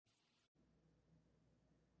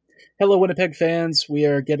Hello, Winnipeg fans. We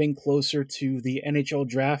are getting closer to the NHL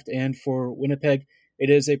draft, and for Winnipeg, it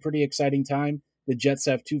is a pretty exciting time. The Jets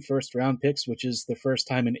have two first-round picks, which is the first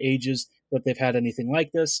time in ages that they've had anything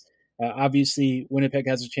like this. Obviously, Winnipeg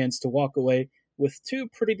has a chance to walk away with two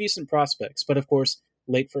pretty decent prospects, but of course,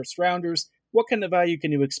 late first-rounders. What kind of value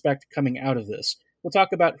can you expect coming out of this? We'll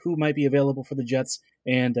talk about who might be available for the Jets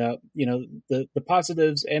and the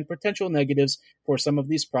positives and potential negatives for some of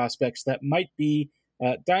these prospects that might be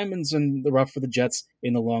diamonds in the rough for the Jets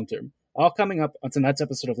in the long term. All coming up on tonight's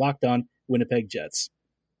episode of Locked On Winnipeg Jets.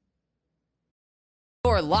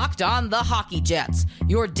 You're Locked On the Hockey Jets,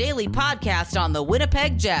 your daily podcast on the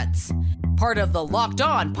Winnipeg Jets. Part of the Locked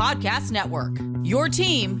On Podcast Network, your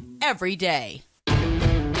team every day.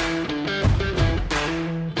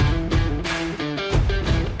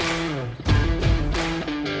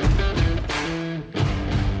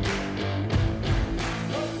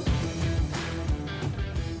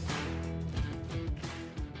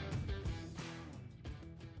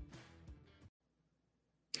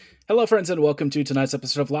 Hello, friends, and welcome to tonight's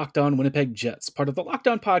episode of Locked On Winnipeg Jets, part of the Locked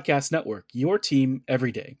On Podcast Network, your team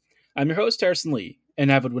every day. I'm your host, Harrison Lee, an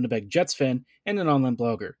avid Winnipeg Jets fan and an online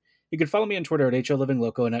blogger. You can follow me on Twitter at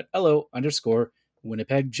HLLivingLoco and at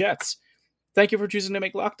LO_Winnipeg Jets. Thank you for choosing to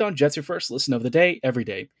make Locked On Jets your first listen of the day, every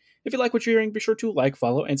day. If you like what you're hearing, be sure to like,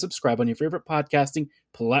 follow, and subscribe on your favorite podcasting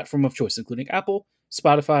platform of choice, including Apple,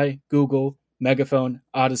 Spotify, Google, Megaphone,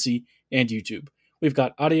 Odyssey, and YouTube. We've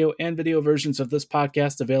got audio and video versions of this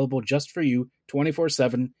podcast available just for you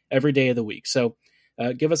 24/7 every day of the week. So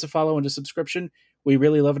give us a follow and a subscription. We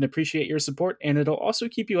really love and appreciate your support, and it'll also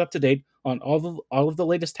keep you up to date on all of the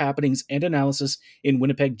latest happenings and analysis in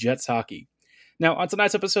Winnipeg Jets hockey. Now, on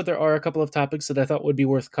tonight's episode, there are a couple of topics that I thought would be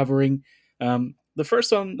worth covering. The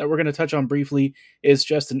first one that we're going to touch on briefly is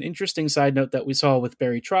just an interesting side note that we saw with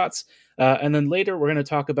Barry Trotz. And then later, we're going to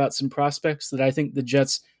talk about some prospects that I think the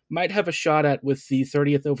Jets might have a shot at with the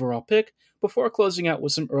 30th overall pick before closing out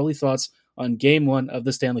with some early thoughts on Game 1 of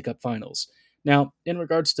the Stanley Cup Finals. Now, in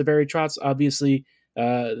regards to Barry Trotz, obviously,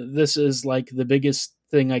 this is like the biggest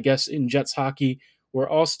thing, I guess, in Jets hockey. We're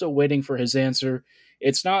all still waiting for his answer.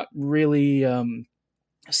 It's not really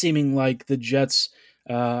seeming like the Jets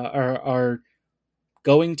are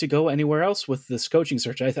going to go anywhere else with this coaching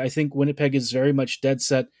search. I think Winnipeg is very much dead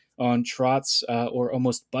set on Trotz or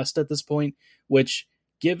almost bust at this point, which,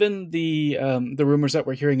 given the rumors that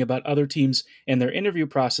we're hearing about other teams and their interview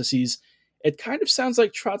processes, it kind of sounds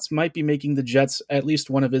like Trotz might be making the Jets at least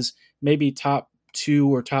one of his maybe top 2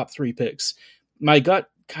 or top 3 picks. My gut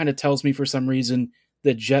kind of tells me for some reason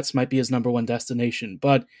the Jets might be his number 1 destination.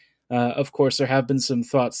 But of course, there have been some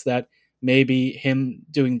thoughts that maybe him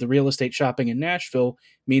doing the real estate shopping in Nashville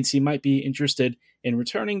means he might be interested in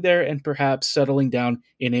returning there and perhaps settling down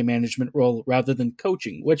in a management role rather than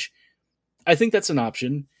coaching, which I think that's an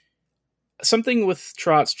option. Something with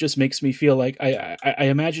Trotz just makes me feel like I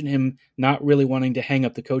imagine him not really wanting to hang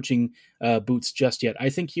up the coaching boots just yet. I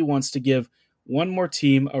think he wants to give one more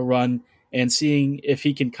team a run and seeing if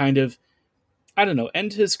he can kind of,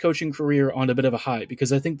 end his coaching career on a bit of a high,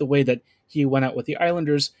 because I think the way that he went out with the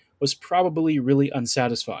Islanders was probably really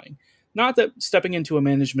unsatisfying. Not that stepping into a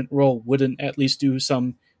management role wouldn't at least do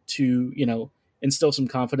some to, instill some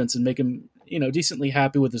confidence and make him, decently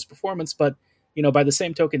happy with his performance. But, by the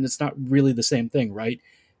same token, it's not really the same thing, right?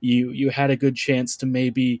 You had a good chance to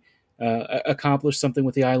maybe accomplish something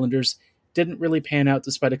with the Islanders. Didn't really pan out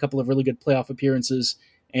despite a couple of really good playoff appearances.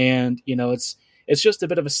 And, it's just a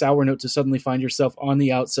bit of a sour note to suddenly find yourself on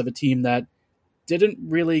the outs of a team that didn't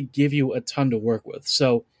really give you a ton to work with.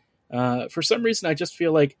 So for some reason, I just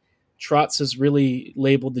feel like Trotz has really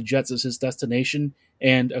labeled the Jets as his destination.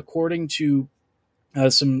 And according to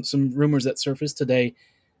some rumors that surfaced today,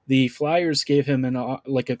 the Flyers gave him a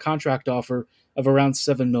contract offer of around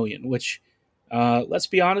 $7 million, which, let's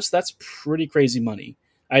be honest, that's pretty crazy money.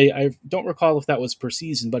 I don't recall if that was per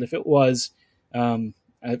season, but if it was,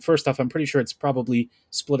 first off, I'm pretty sure it's probably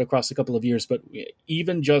split across a couple of years. But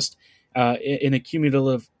even just in a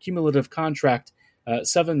cumulative contract,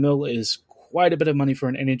 $7 million is quite a bit of money for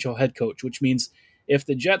an NHL head coach, which means if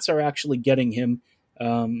the Jets are actually getting him,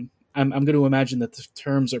 I'm going to imagine that the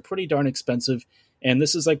terms are pretty darn expensive, and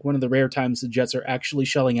this is like one of the rare times the Jets are actually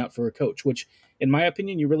shelling out for a coach, which, in my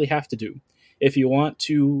opinion, you really have to do. If you want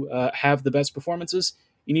to have the best performances,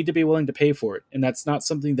 you need to be willing to pay for it, and that's not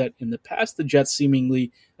something that in the past the Jets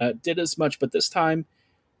seemingly did as much, but this time,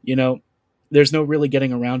 there's no really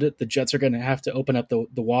getting around it. The Jets are going to have to open up the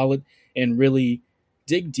wallet and really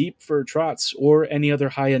dig deep for Trotz or any other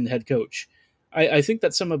high-end head coach. I think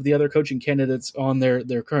that some of the other coaching candidates on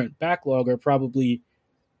their current backlog are probably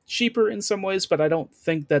cheaper in some ways, but I don't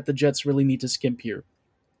think that the Jets really need to skimp here.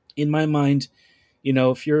 In my mind,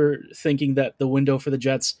 if you're thinking that the window for the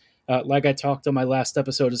Jets, like I talked on my last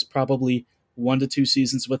episode, is probably 1 to 2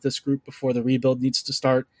 seasons with this group before the rebuild needs to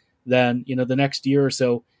start, then, the next year or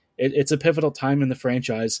so, it's a pivotal time in the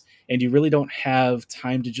franchise, and you really don't have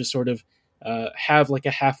time to just sort of have like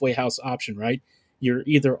a halfway house option, right? You're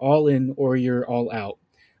either all in or you're all out.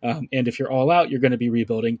 And if you're all out, you're going to be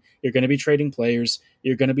rebuilding. You're going to be trading players.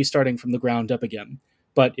 You're going to be starting from the ground up again.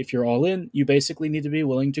 But if you're all in, you basically need to be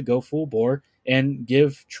willing to go full bore and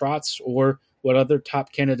give Trotz or what other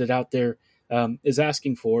top candidate out there is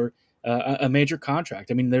asking for a major contract.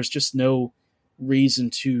 I mean, there's just no reason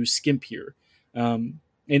to skimp here.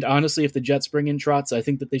 And honestly, if the Jets bring in Trotz, I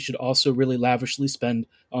think that they should also really lavishly spend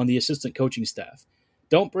on the assistant coaching staff.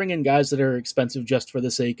 Don't bring in guys that are expensive just for the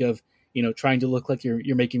sake of, trying to look like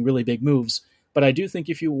you're making really big moves. But I do think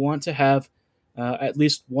if you want to have at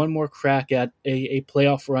least one more crack at a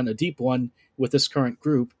playoff run, a deep one with this current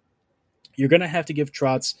group, you're going to have to give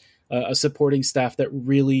Trotz a supporting staff that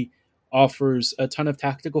really offers a ton of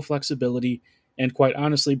tactical flexibility and quite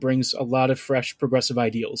honestly brings a lot of fresh progressive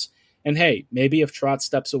ideals. And hey, maybe if Trotz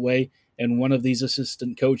steps away and one of these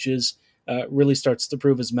assistant coaches really starts to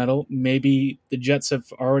prove his mettle, maybe the Jets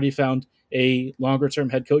have already found a longer-term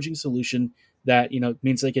head coaching solution that,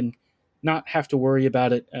 means they can not have to worry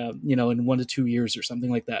about it, in 1 to 2 years or something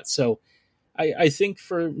like that. So I think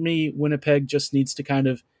for me, Winnipeg just needs to kind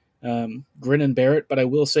of grin and bear it. But I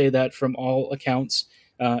will say that from all accounts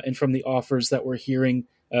and from the offers that we're hearing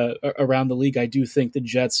around the league, I do think the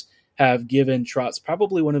Jets have given Trotz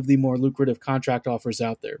probably one of the more lucrative contract offers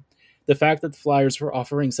out there. The fact that the Flyers were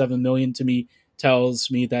offering $7 million to me tells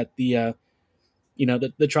me that the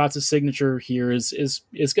Trotz's signature here is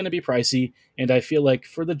going to be pricey, and I feel like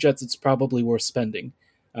for the Jets it's probably worth spending.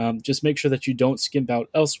 Just make sure that you don't skimp out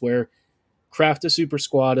elsewhere. Craft a super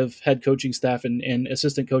squad of head coaching staff and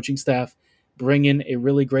assistant coaching staff. Bring in a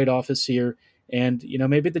really great office here, and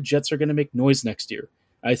maybe the Jets are going to make noise next year.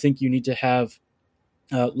 I think you need to have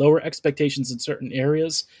lower expectations in certain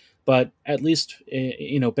areas, but at least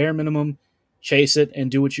bare minimum, chase it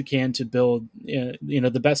and do what you can to build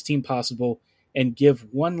the best team possible and give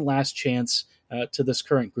one last chance to this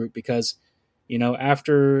current group, because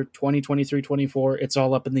after 2023-24 it's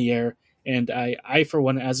all up in the air, and I for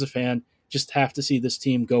one, as a fan, just have to see this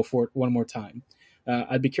team go for it one more time.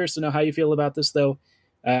 I'd be curious to know how you feel about this, though.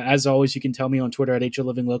 As always, you can tell me on Twitter at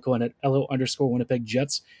HLivingLoco and at LO_Winnipeg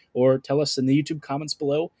Jets, or tell us in the YouTube comments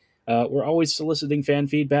below. We're always soliciting fan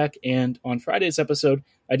feedback, and on Friday's episode,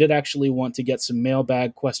 I did actually want to get some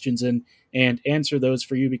mailbag questions in and answer those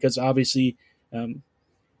for you, because obviously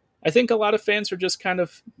I think a lot of fans are just kind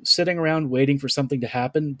of sitting around waiting for something to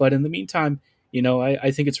happen. But in the meantime,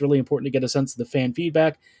 I think it's really important to get a sense of the fan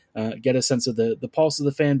feedback, get a sense of the pulse of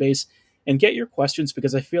the fan base, and get your questions,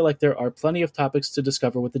 because I feel like there are plenty of topics to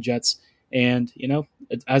discover with the Jets. And,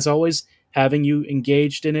 as always, having you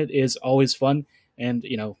engaged in it is always fun. And,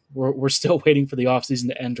 we're still waiting for the offseason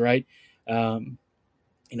to end, right?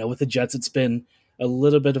 With the Jets, it's been a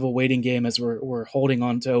little bit of a waiting game as we're holding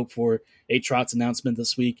on to hope for a Trotz announcement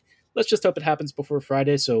this week. Let's just hope it happens before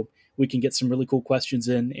Friday so we can get some really cool questions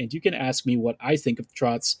in, and you can ask me what I think of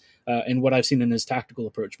Trotz and what I've seen in his tactical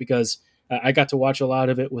approach, because I got to watch a lot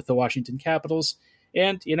of it with the Washington Capitals,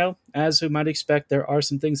 and, as we might expect, there are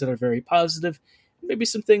some things that are very positive, maybe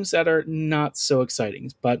some things that are not so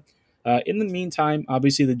exciting. But in the meantime,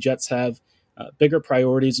 obviously the Jets have bigger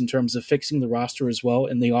priorities in terms of fixing the roster as well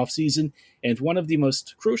in the offseason, and one of the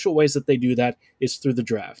most crucial ways that they do that is through the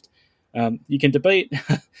draft. You can debate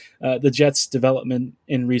the Jets' development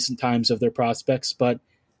in recent times of their prospects, but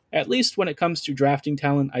at least when it comes to drafting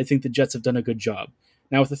talent, I think the Jets have done a good job.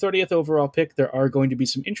 Now, with the 30th overall pick, there are going to be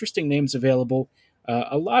some interesting names available.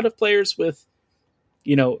 A lot of players with,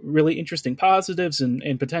 really interesting positives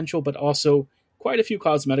and potential, but also quite a few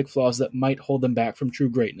cosmetic flaws that might hold them back from true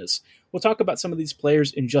greatness. We'll talk about some of these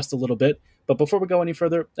players in just a little bit, but before we go any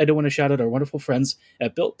further, I do want to shout out our wonderful friends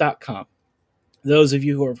at Built.com. Those of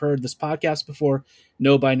you who have heard this podcast before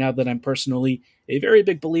know by now that I'm personally a very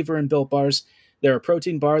big believer in Built Bars. They're a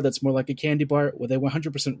protein bar that's more like a candy bar with a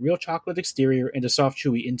 100% real chocolate exterior and a soft,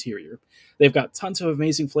 chewy interior. They've got tons of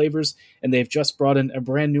amazing flavors, and they've just brought in a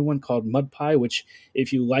brand new one called Mud Pie, which,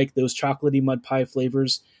 if you like those chocolatey mud pie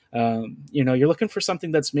flavors, you're looking for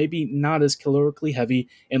something that's maybe not as calorically heavy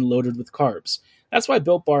and loaded with carbs. That's why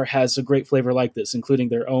Built Bar has a great flavor like this, including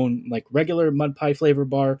their own regular mud pie flavor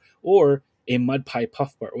bar or a mud pie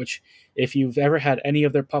puff bar, which, if you've ever had any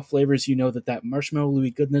of their puff flavors, you know that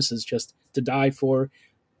marshmallowy goodness is just to die for.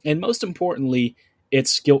 And most importantly,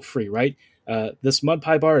 it's guilt-free, right? This mud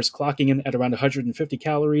pie bar is clocking in at around 150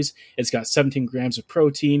 calories. It's got 17 grams of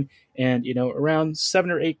protein and, around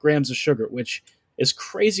 7 or 8 grams of sugar, which is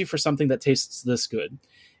crazy for something that tastes this good.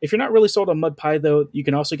 If you're not really sold on mud pie, though, you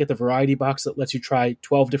can also get the variety box that lets you try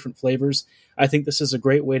 12 different flavors. I think this is a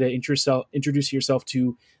great way to introduce yourself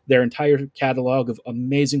to their entire catalog of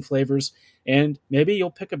amazing flavors, and maybe you'll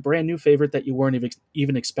pick a brand new favorite that you weren't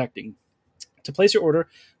even expecting. To place your order,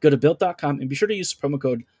 go to Built.com and be sure to use promo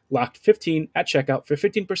code LOCKED15 at checkout for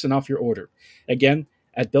 15% off your order. Again,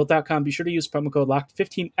 at Built.com, be sure to use promo code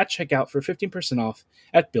LOCKED15 at checkout for 15% off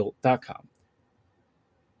at Built.com.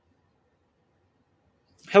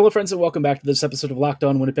 Hello, friends, and welcome back to this episode of Locked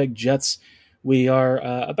On Winnipeg Jets. We are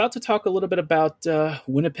about to talk a little bit about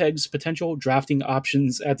Winnipeg's potential drafting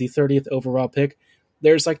options at the 30th overall pick.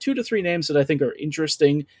 There's like 2 to 3 names that I think are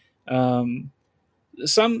interesting.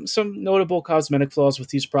 Some notable cosmetic flaws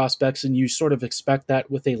with these prospects, and you sort of expect that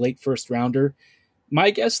with a late first rounder.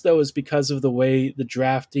 My guess, though, is because of the way the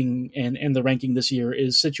drafting and the ranking this year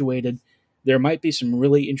is situated, there might be some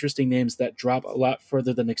really interesting names that drop a lot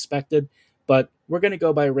further than expected. But we're going to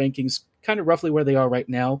go by rankings kind of roughly where they are right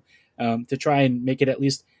now to try and make it at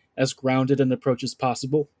least as grounded an approach as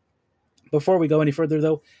possible. Before we go any further,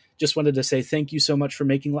 though, just wanted to say thank you so much for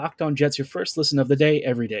making Locked On Jets your first listen of the day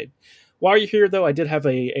every day. While you're here, though, I did have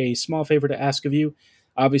a small favor to ask of you.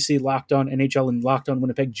 Obviously, Locked On NHL and Locked On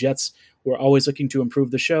Winnipeg Jets, we're always looking to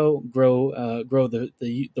improve the show, grow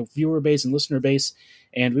the viewer base and listener base,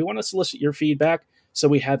 and we want to solicit your feedback. So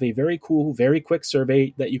we have a very cool, very quick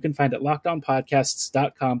survey that you can find at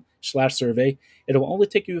lockedonpodcasts.com/survey. It will only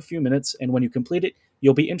take you a few minutes, and when you complete it,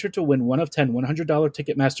 you'll be entered to win one of 10 $100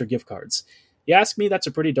 Ticketmaster gift cards. You ask me, that's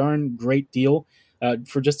a pretty darn great deal.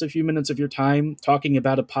 For just a few minutes of your time talking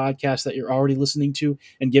about a podcast that you're already listening to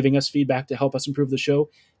and giving us feedback to help us improve the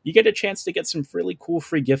show, you get a chance to get some really cool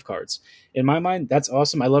free gift cards. In my mind, that's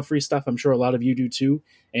awesome. I love free stuff. I'm sure a lot of you do too.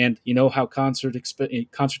 And you know how concert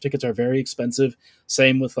tickets are very expensive.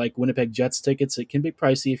 Same with like Winnipeg Jets tickets. It can be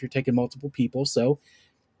pricey if you're taking multiple people. So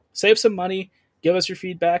save some money, give us your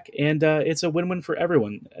feedback, and it's a win-win for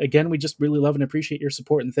everyone. Again, we just really love and appreciate your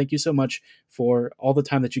support, and thank you so much for all the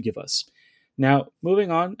time that you give us. Now,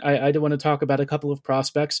 moving on, I do want to talk about a couple of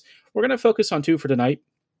prospects. We're going to focus on 2 for tonight,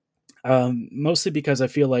 mostly because I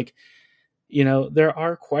feel like, there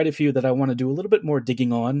are quite a few that I want to do a little bit more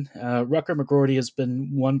digging on. Rutger McGroarty has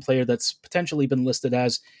been one player that's potentially been listed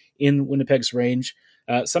as in Winnipeg's range.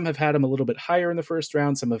 Some have had him a little bit higher in the first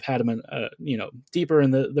round. Some have had him, deeper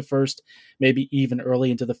in the first, maybe even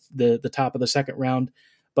early into the top of the second round.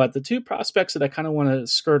 But the 2 prospects that I kind of want to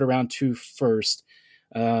skirt around to first,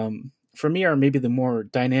 for me, are maybe the more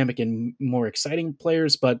dynamic and more exciting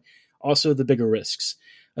players, but also the bigger risks.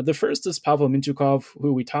 The first is Pavel Mintyukov,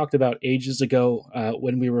 who we talked about ages ago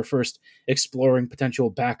when we were first exploring potential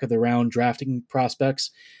back-of-the-round drafting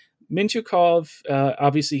prospects. Mintyukov,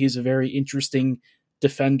 obviously, he's a very interesting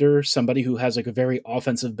defender, somebody who has like a very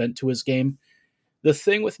offensive bent to his game. The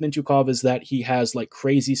thing with Mintyukov is that he has like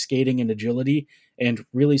crazy skating and agility and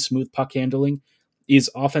really smooth puck handling. He's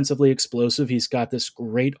offensively explosive. He's got this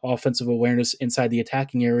great offensive awareness inside the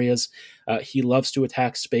attacking areas. He loves to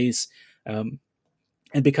attack space. And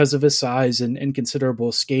because of his size and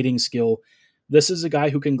considerable skating skill, this is a guy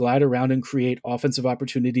who can glide around and create offensive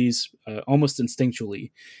opportunities almost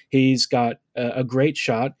instinctually. He's got a great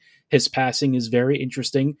shot. His passing is very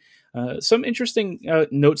interesting. Some interesting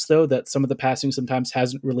notes, though, that some of the passing sometimes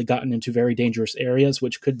hasn't really gotten into very dangerous areas,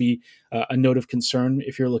 which could be a note of concern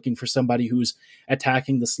if you're looking for somebody who's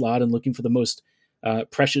attacking the slot and looking for the most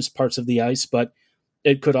precious parts of the ice. But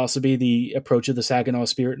it could also be the approach of the Saginaw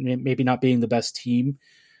Spirit, maybe not being the best team.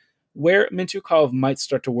 Where Mintyukov might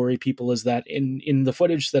start to worry people is that in the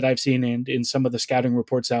footage that I've seen and in some of the scouting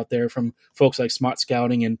reports out there from folks like Smart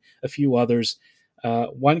Scouting and a few others,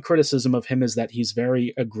 one criticism of him is that he's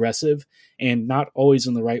very aggressive and not always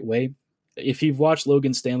in the right way. If you've watched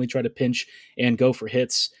Logan Stanley try to pinch and go for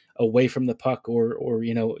hits away from the puck or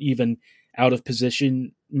even out of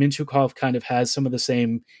position, Mintyukov kind of has some of the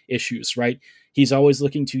same issues, right? He's always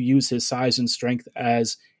looking to use his size and strength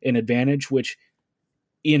as an advantage, which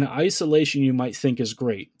in isolation you might think is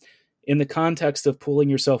great. In the context of pulling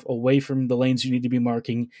yourself away from the lanes you need to be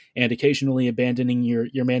marking and occasionally abandoning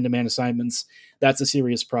your man-to-man assignments, that's a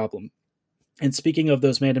serious problem. And speaking of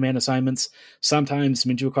those man-to-man assignments, sometimes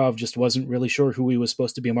Mintyukov just wasn't really sure who he was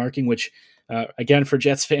supposed to be marking, which, again, for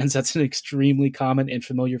Jets fans, that's an extremely common and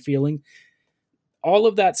familiar feeling. All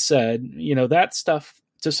of that said, that stuff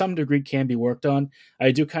to some degree can be worked on.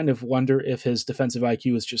 I do kind of wonder if his defensive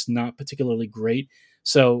IQ is just not particularly great.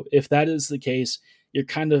 So if that is the case, you're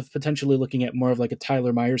kind of potentially looking at more of like a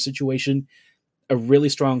Tyler Myers situation, a really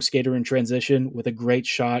strong skater in transition with a great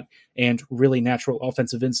shot and really natural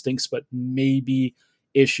offensive instincts, but maybe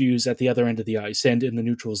issues at the other end of the ice and in the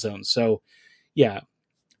neutral zone. So yeah,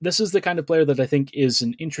 this is the kind of player that I think is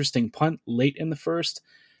an interesting punt late in the first.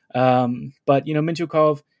 But,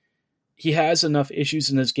 Mintyukov, he has enough issues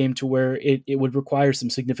in his game to where it would require some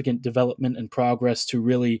significant development and progress to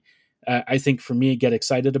really, I think for me, get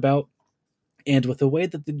excited about. And with the way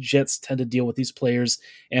that the Jets tend to deal with these players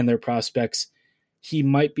and their prospects, he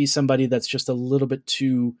might be somebody that's just a little bit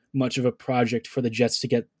too much of a project for the Jets to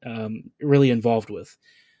get really involved with.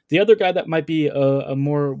 The other guy that might be a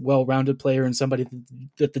more well-rounded player and somebody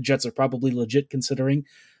that the Jets are probably legit considering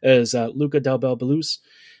is Luca Del Bel-Belluz.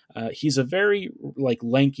 He's a very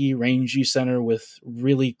lanky, rangy center with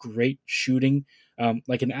really great shooting,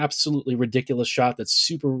 like an absolutely ridiculous shot that's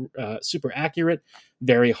super accurate,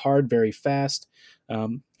 very hard, very fast.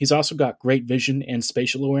 He's also got great vision and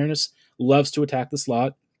spatial awareness, loves to attack the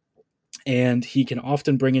slot, and he can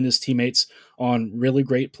often bring in his teammates on really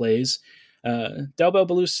great plays. Del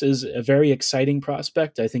Bel-Belluz is a very exciting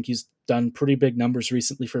prospect. I think he's done pretty big numbers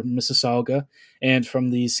recently for Mississauga, and from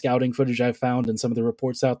the scouting footage I've found and some of the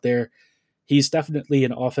reports out there, he's definitely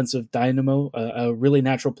an offensive dynamo, a really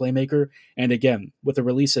natural playmaker. And again, with a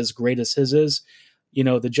release as great as his is,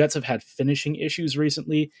 the Jets have had finishing issues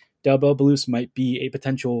recently. Del Bel-Belluz might be a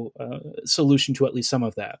potential solution to at least some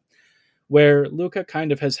of that. Where Luca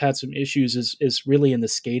kind of has had some issues is really in the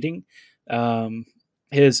skating.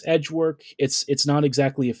 His edge work, it's not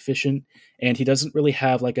exactly efficient, and he doesn't really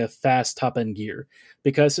have like a fast top end gear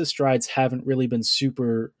because his strides haven't really been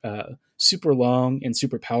super long and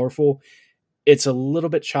super powerful. It's a little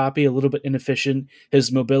bit choppy, a little bit inefficient.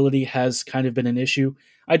 His mobility has kind of been an issue.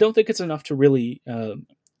 I don't think it's enough to really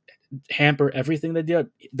hamper everything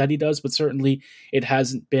that he does, but certainly it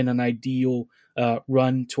hasn't been an ideal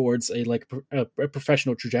run towards a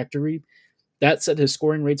professional trajectory. That said, his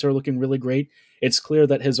scoring rates are looking really great. It's clear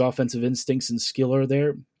that his offensive instincts and skill are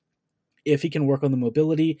there. If he can work on the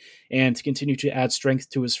mobility and continue to add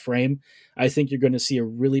strength to his frame, I think you're going to see a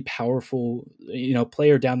really powerful,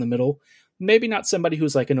 player down the middle. Maybe not somebody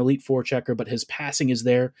who's like an elite forechecker, but his passing is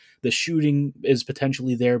there. The shooting is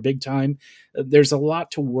potentially there big time. There's a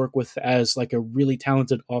lot to work with as like a really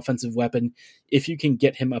talented offensive weapon if you can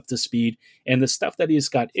get him up to speed. And the stuff that he's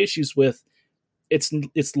got issues with,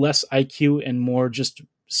 it's less IQ and more just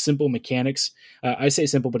simple mechanics. I say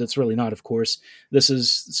simple, but it's really not, of course. This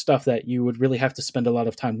is stuff that you would really have to spend a lot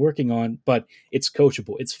of time working on, but it's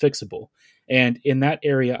coachable, it's fixable. And in that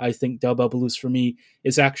area, I think Del Bel-Belluz for me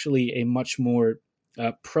is actually a much more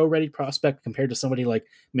pro-ready prospect compared to somebody like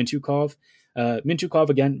Mintyukov. Mintyukov,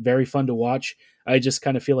 again, very fun to watch. I just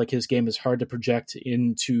kind of feel like his game is hard to project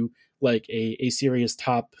into like a serious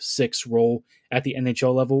top 6 role at the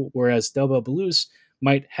NHL level, whereas Del Bel-Belluz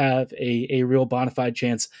might have a real bona fide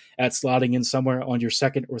chance at slotting in somewhere on your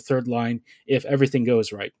second or third line if everything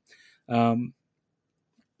goes right.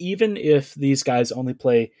 Even if these guys only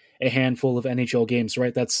play a handful of NHL games,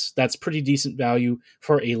 right, that's pretty decent value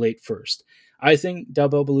for a late first. I think Del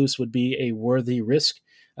Bel-Belluz would be a worthy risk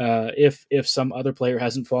if some other player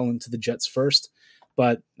hasn't fallen to the Jets first.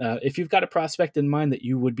 But if you've got a prospect in mind that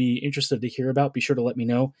you would be interested to hear about, be sure to let me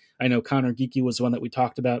know. I know Connor Geekie was one that we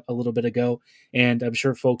talked about a little bit ago, and I'm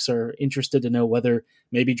sure folks are interested to know whether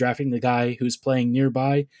maybe drafting the guy who's playing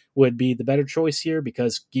nearby would be the better choice here,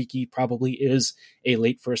 because Geekie probably is a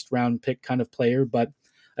late first round pick kind of player. But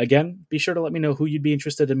again, be sure to let me know who you'd be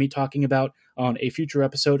interested in me talking about on a future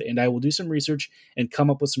episode, and I will do some research and come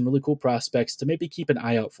up with some really cool prospects to maybe keep an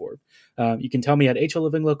eye out for. You can tell me at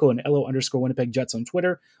HLLivingLoco and LO_Winnipeg Jets on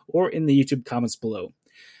Twitter or in the YouTube comments below.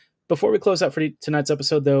 Before we close out for tonight's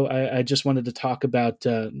episode, though, I just wanted to talk about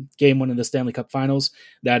Game 1 of the Stanley Cup Finals.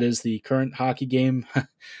 That is the current hockey game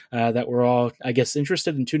that we're all, I guess,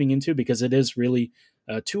 interested in tuning into, because it is really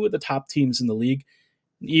two of the top teams in the league.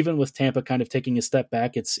 Even with Tampa kind of taking a step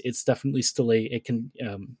back, it's definitely still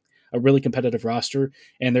a really competitive roster,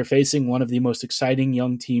 and they're facing one of the most exciting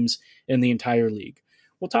young teams in the entire league.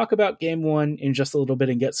 We'll talk about Game 1 in just a little bit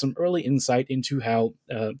and get some early insight into how,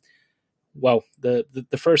 the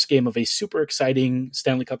first game of a super exciting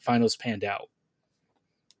Stanley Cup Finals panned out.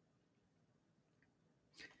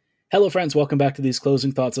 Hello, friends. Welcome back to these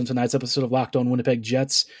closing thoughts on tonight's episode of Locked On Winnipeg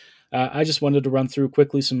Jets. I just wanted to run through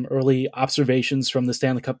quickly some early observations from the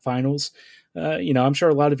Stanley Cup Finals. I'm sure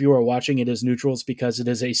a lot of you are watching it as neutrals because it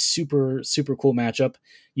is a super, super cool matchup.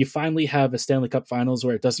 You finally have a Stanley Cup Finals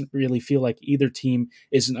where it doesn't really feel like either team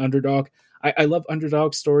is an underdog. I love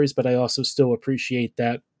underdog stories, but I also still appreciate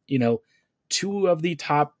that, two of the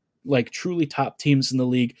top, truly top teams in the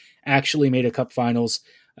league actually made a cup finals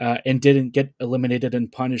and didn't get eliminated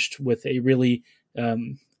and punished with a really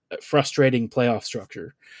frustrating playoff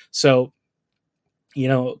structure. So,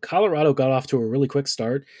 Colorado got off to a really quick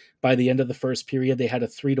start. By the end of the first period, they had a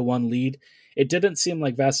 3-1 lead. It didn't seem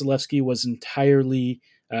like Vasilevsky was entirely,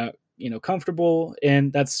 comfortable,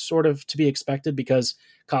 and that's sort of to be expected because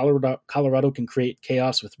Colorado can create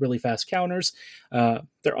chaos with really fast counters.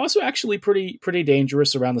 They're also actually pretty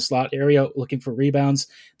dangerous around the slot area, looking for rebounds.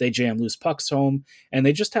 They jam loose pucks home, and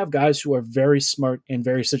they just have guys who are very smart and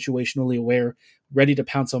very situationally aware, ready to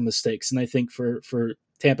pounce on mistakes. And I think for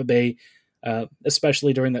Tampa Bay,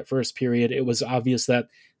 especially during that first period, it was obvious that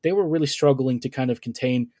they were really struggling to kind of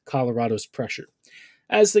contain Colorado's pressure.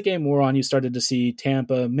 As the game wore on, you started to see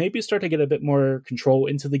Tampa maybe start to get a bit more control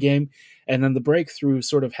into the game, and then the breakthrough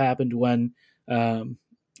sort of happened when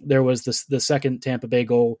there was the second Tampa Bay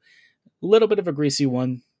goal, a little bit of a greasy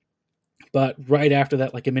one, but right after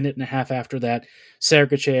that, like a minute and a half after that,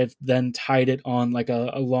 Sergachev then tied it on like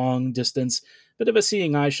a long distance, bit of a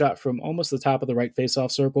seeing eye shot from almost the top of the right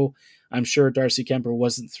faceoff circle. I'm sure Darcy Kuemper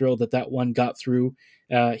wasn't thrilled that one got through.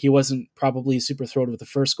 He wasn't probably super thrilled with the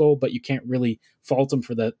first goal, but you can't really fault him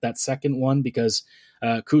for that second one because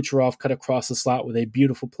Kucherov cut across the slot with a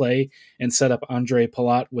beautiful play and set up Andre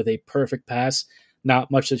Palat with a perfect pass. Not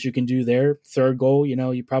much that you can do there. Third goal,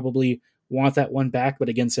 you probably want that one back, but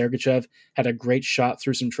again, Sergachev had a great shot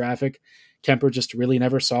through some traffic. Kuemper just really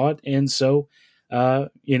never saw it, and so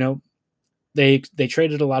they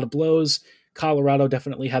traded a lot of blows. Colorado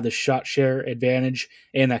definitely had the shot share advantage,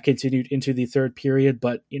 and that continued into the third period.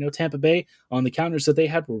 But, Tampa Bay, on the counters that they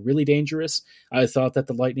had, were really dangerous. I thought that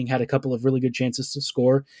the Lightning had a couple of really good chances to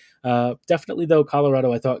score. Definitely, though,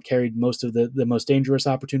 Colorado, I thought, carried most of the most dangerous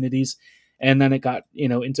opportunities. And then it got,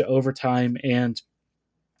 into overtime, and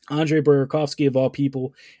Andrei Burakovsky, of all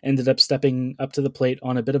people, ended up stepping up to the plate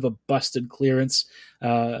on a bit of a busted clearance,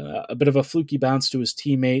 a bit of a fluky bounce to his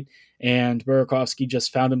teammate, and Burakovsky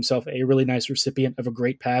just found himself a really nice recipient of a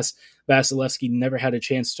great pass. Vasilevsky never had a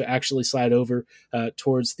chance to actually slide over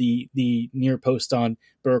towards the near post on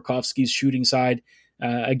Burakovsky's shooting side.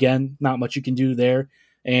 Again, not much you can do there,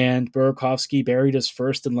 and Burakovsky buried his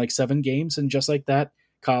first in 7 games, and just like that,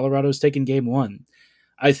 Colorado's taken game 1.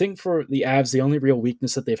 I think for the Avs, the only real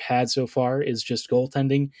weakness that they've had so far is just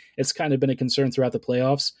goaltending. It's kind of been a concern throughout the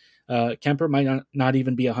playoffs. Kuemper might not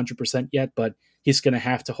even be 100% yet, but he's going to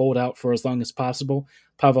have to hold out for as long as possible.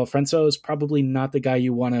 Pavel Francouz is probably not the guy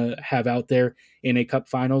you want to have out there in a cup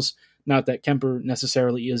finals. Not that Kuemper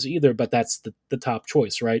necessarily is either, but that's the top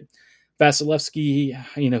choice, right? Vasilevsky,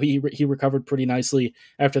 he recovered pretty nicely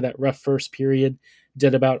after that rough first period,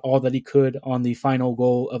 did about all that he could on the final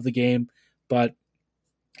goal of the game, but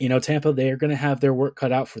Tampa, they are going to have their work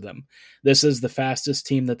cut out for them. This is the fastest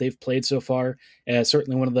team that they've played so far,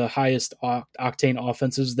 certainly one of the highest octane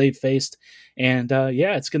offenses they've faced. And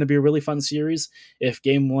it's going to be a really fun series. If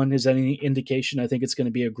game 1 is any indication, I think it's going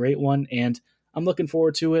to be a great one, and I'm looking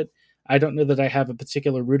forward to it. I don't know that I have a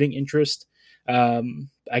particular rooting interest.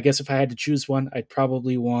 I guess if I had to choose one, I'd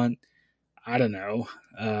probably want,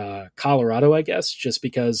 Colorado, I guess, just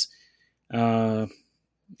because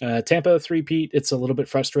Tampa three-peat, it's a little bit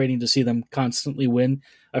frustrating to see them constantly win.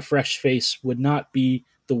 A fresh face would not be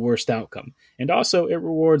the worst outcome. And also, it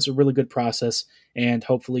rewards a really good process and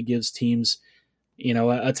hopefully gives teams,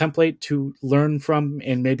 a template to learn from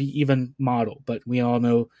and maybe even model. But we all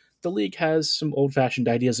know the league has some old-fashioned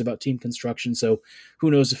ideas about team construction, so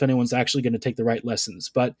who knows if anyone's actually going to take the right lessons.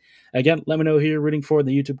 But again, let me know who you're rooting for in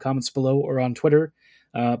the YouTube comments below or on Twitter.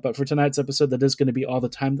 But for tonight's episode, that is going to be all the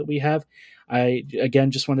time that we have. I,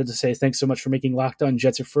 again, just wanted to say thanks so much for making Locked On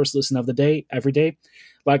Jets your first listen of the day, every day.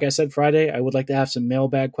 Like I said, Friday, I would like to have some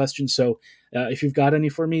mailbag questions, so if you've got any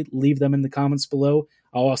for me, leave them in the comments below.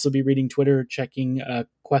 I'll also be reading Twitter, checking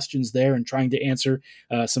questions there, and trying to answer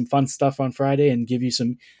some fun stuff on Friday and give you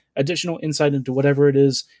some additional insight into whatever it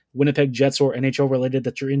is, Winnipeg Jets or NHL related,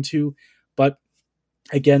 that you're into. But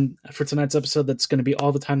again, for tonight's episode, that's going to be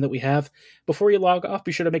all the time that we have. Before you log off,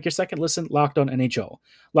 be sure to make your second listen Locked On NHL.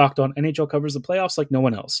 Locked On NHL covers the playoffs like no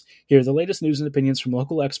one else. Hear the latest news and opinions from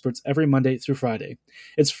local experts every Monday through Friday.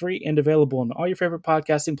 It's free and available on all your favorite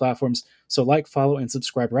podcasting platforms, so follow, and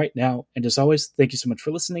subscribe right now. And as always, thank you so much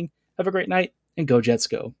for listening. Have a great night, and go Jets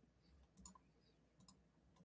go.